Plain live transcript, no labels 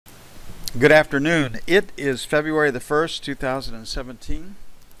Good afternoon. It is February the 1st, 2017.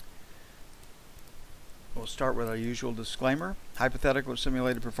 We'll start with our usual disclaimer. Hypothetical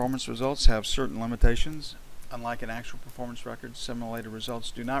simulated performance results have certain limitations. Unlike an actual performance record, simulated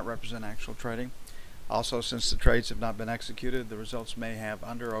results do not represent actual trading. Also, since the trades have not been executed, the results may have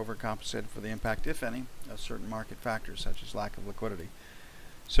under or overcompensated for the impact, if any, of certain market factors such as lack of liquidity.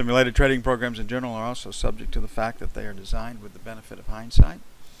 Simulated trading programs in general are also subject to the fact that they are designed with the benefit of hindsight.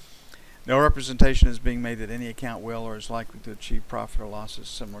 No representation is being made that any account will or is likely to achieve profit or losses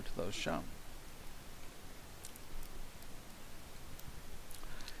similar to those shown.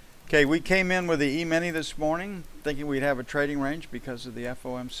 Okay, we came in with the E-mini this morning thinking we'd have a trading range because of the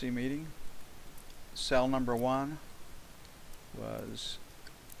FOMC meeting. Sell number 1 was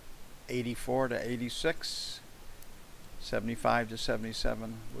 84 to 86. 75 to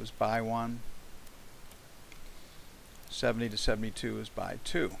 77 was buy 1. 70 to 72 is buy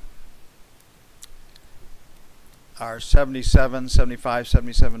 2. Our 77, 75,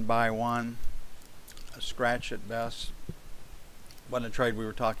 77 buy 1, a scratch at best. Wasn't a trade we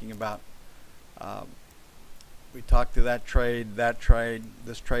were talking about. We talked through that trade,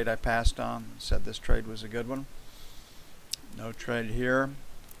 this trade I passed on, said this trade was a good one. No trade here.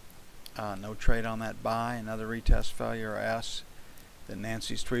 No trade on that buy. Another retest failure, S. Then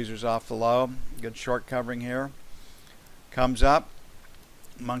Nancy's tweezers off the low. Good short covering here. Comes up.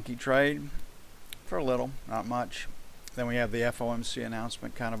 Monkey trade. For a little, not much. Then we have the FOMC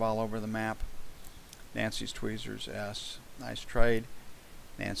announcement kind of all over the map. Nancy's tweezers, S. Nice trade.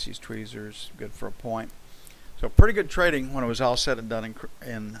 Nancy's tweezers, good for a point. So pretty good trading when it was all said and done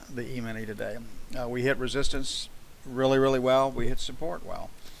in the E-mini today. We hit resistance really well. We hit support well.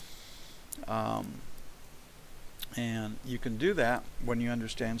 And you can do that when you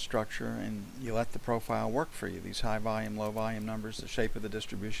understand structure and you let the profile work for you. These high volume, low volume numbers, the shape of the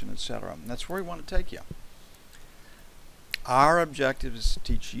distribution, etc. And that's where we want to take you. Our objective is to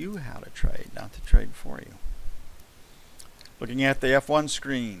teach you how to trade, not to trade for you. Looking at the F1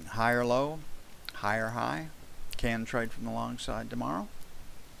 screen, higher low, higher high. Can trade from the long side tomorrow.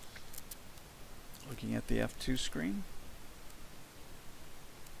 Looking at the F2 screen.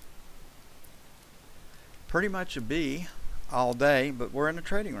 Pretty much a B all day, but we're in a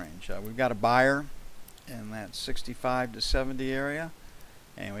trading range. We've got a buyer in that 65 to 70 area,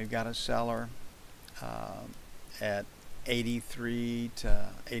 and we've got a seller at 83 to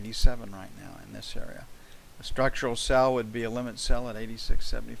 87 right now in this area. A structural sell would be a limit sell at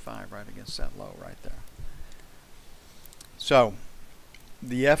 86.75 right against that low right there. So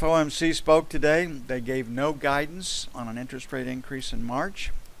the FOMC spoke today. They gave no guidance on an interest rate increase in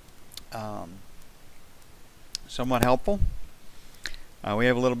March. Somewhat helpful. We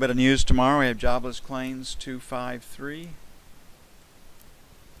have a little bit of news tomorrow. We have jobless claims 253.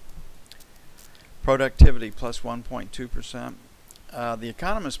 Productivity plus 1.2%. The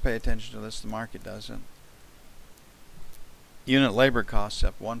economists pay attention to this. The market doesn't. Unit labor costs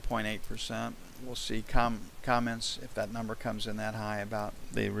up 1.8%. We'll see comments if that number comes in that high about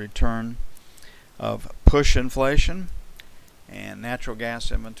the return of push inflation. And natural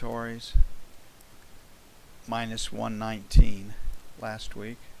gas inventories minus 119 last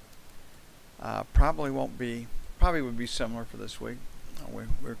week. Probably would be similar for this week.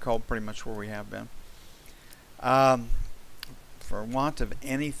 We're cold pretty much where we have been. For want of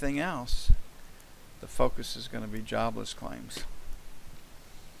anything else, the focus is going to be jobless claims.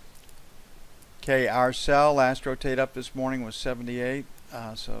 Okay, our sell last rotate up this morning was 78,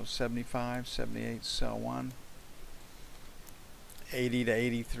 so 75, 78 sell 1, 80 to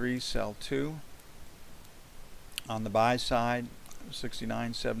 83 sell 2. On the buy side,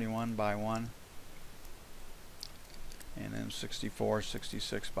 69, 71 buy 1, and then 64,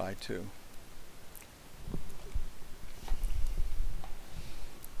 66 buy 2.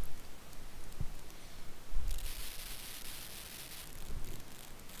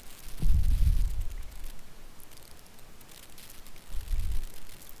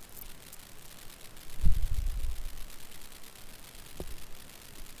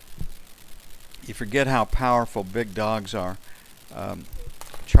 You forget how powerful big dogs are.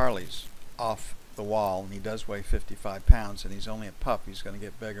 Charlie's off the wall, and he does weigh 55 pounds, and he's only a pup. He's going to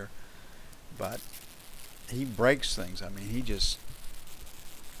get bigger. But he breaks things. I mean, he just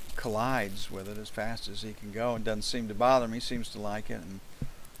collides with it as fast as he can go and doesn't seem to bother him. He seems to like it. And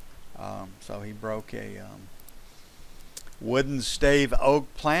so he broke a wooden stave oak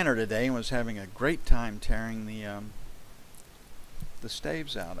planter today and was having a great time tearing the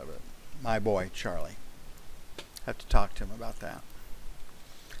staves out of it. My boy, Charlie. Have to talk to him about that.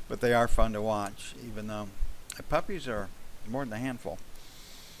 But they are fun to watch, even though puppies are more than a handful.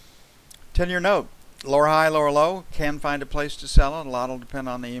 10-year note, lower high, lower low, can find a place to sell it. A lot will depend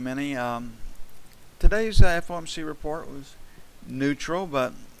on the E-mini. Today's FOMC report was neutral,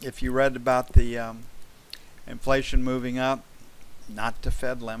 but if you read about the inflation moving up, not to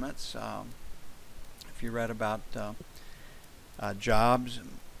Fed limits, if you read about jobs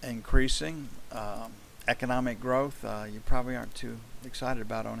increasing, economic growth, you probably aren't too excited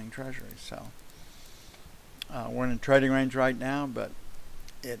about owning treasuries. So we're in a trading range right now, but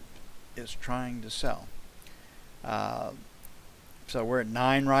it is trying to sell. So we're at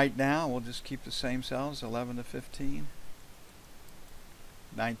 9 right now. We'll just keep the same sells, 11 to 15.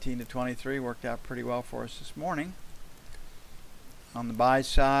 19 to 23 worked out pretty well for us this morning. On the buy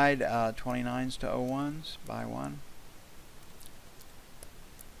side, 29s to 01s, buy 1.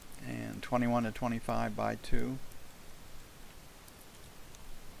 And 21 to 25, buy 2.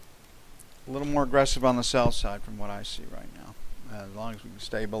 A little more aggressive on the sell side from what I see right now. As long as we can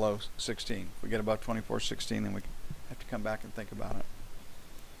stay below 16. If we get above 24.16, then we have to come back and think about it.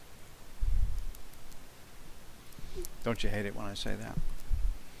 Don't you hate it when I say that?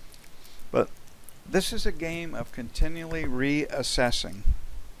 But this is a game of continually reassessing.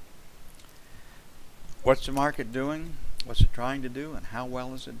 What's the market doing? What's it trying to do? And how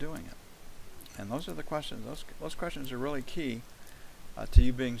well is it doing it? And those are the questions. Those questions are really key to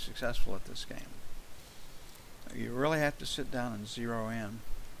you being successful at this game. You really have to sit down and zero in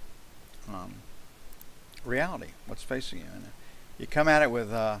on reality, what's facing you. And if you come at it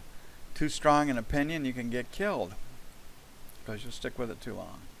with too strong an opinion, you can get killed because you'll stick with it too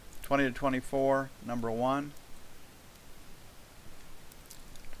long. 20 to 24, number 1.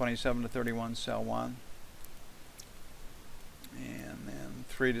 27 to 31, sell 1. And then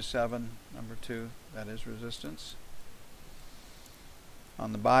 3 to 7, number 2, that is resistance.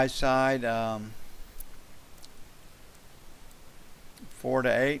 On the buy side, 4 to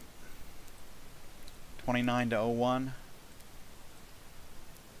 8, 29 to 01.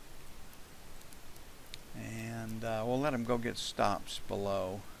 And we'll let them go get stops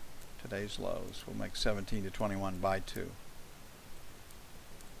below today's lows. We'll make 17 to 21, buy 2.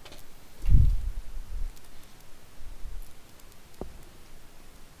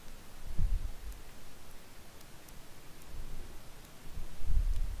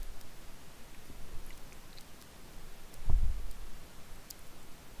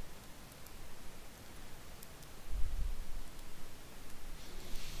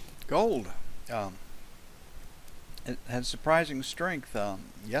 Gold. It had surprising strength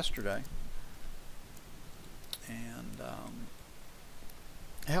yesterday, and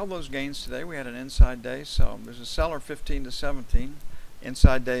held those gains today. We had an inside day, so there's a seller 15 to 17.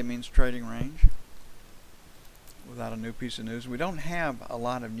 Inside day means trading range without a new piece of news. We don't have a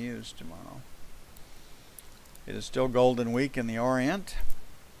lot of news tomorrow. It is still golden week in the Orient,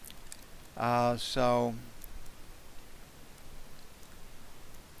 so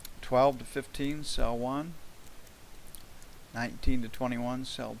 12 to 15, sell 1. 19 to 21,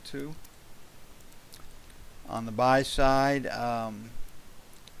 sell 2. On the buy side,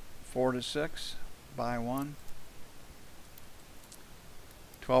 4 to 6, buy 1.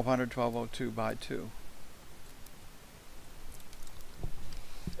 1200, 1202, buy 2.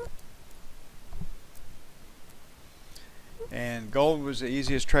 And gold was the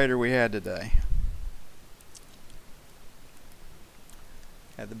easiest trader we had today.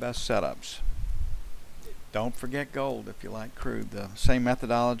 Had the best setups. Don't forget gold if you like crude. The same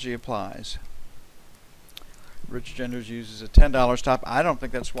methodology applies. Rich Genders uses a $10 stop. I don't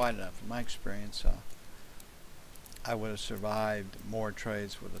think that's wide enough. In my experience, I would have survived more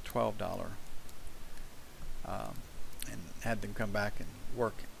trades with a $12 and had them come back and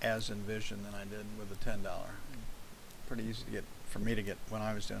work as envisioned than I did with a $10. Pretty easy to get, for me to get, when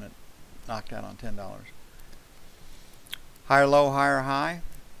I was doing it, knocked out on $10. Higher low, higher high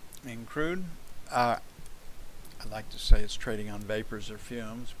in crude. I'd like to say it's trading on vapors or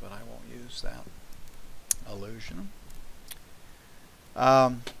fumes, but I won't use that illusion.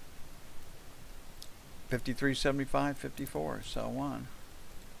 53.75, 54, sell 1.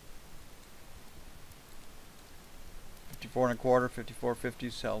 54 and a quarter,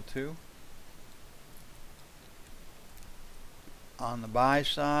 54.50, sell 2. On the buy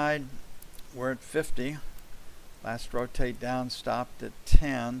side, we're at 50. Last rotate down stopped at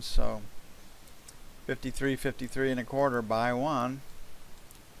 10, so 53, 53 and a quarter, buy 1.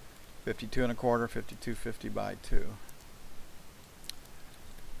 52 and a quarter, 52.50, buy 2.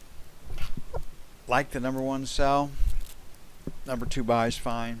 Like the number 1 sell. Number 2 buys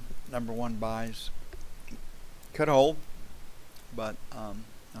fine. Number 1 buys could hold, but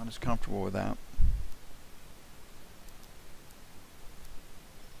not as comfortable with that.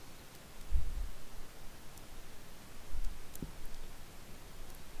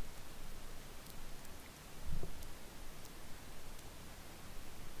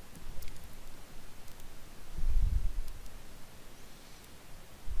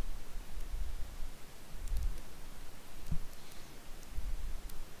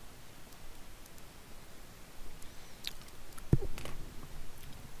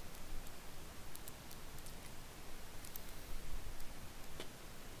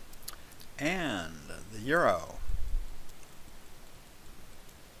 And the euro.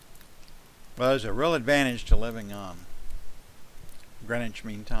 Well, there's a real advantage to living on Greenwich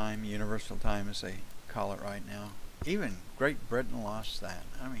Mean Time, Universal Time as they call it right now. Even Great Britain lost that.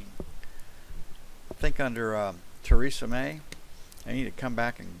 I mean, I think under Theresa May, I need to come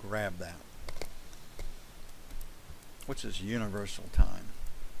back and grab that, which is Universal Time.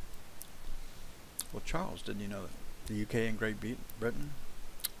 Well, Charles, didn't you know that the UK and Great Britain,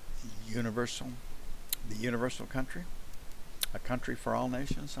 the universal country, a country for all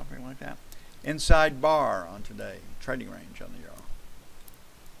nations, something like that. Inside bar on today, trading range on the euro.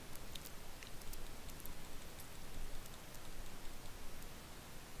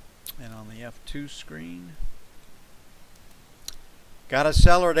 And on the F2 screen, got a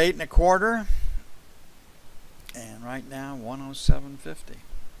seller at 8 1/4, and right now 107.50.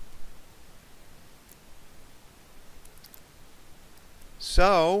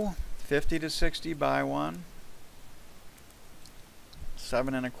 So 50 to 60 buy one,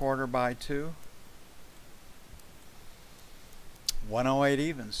 7 1/4 buy two, 108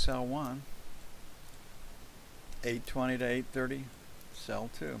 even sell one, 820 to 830 sell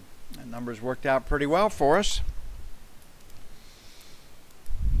two. That numbers worked out pretty well for us.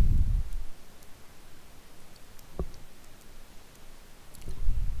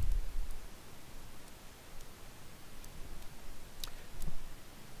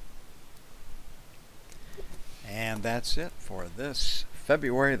 And that's it for this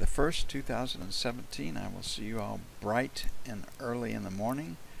February the 1st, 2017. I will see you all bright and early in the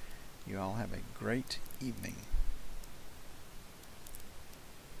morning. You all have a great evening.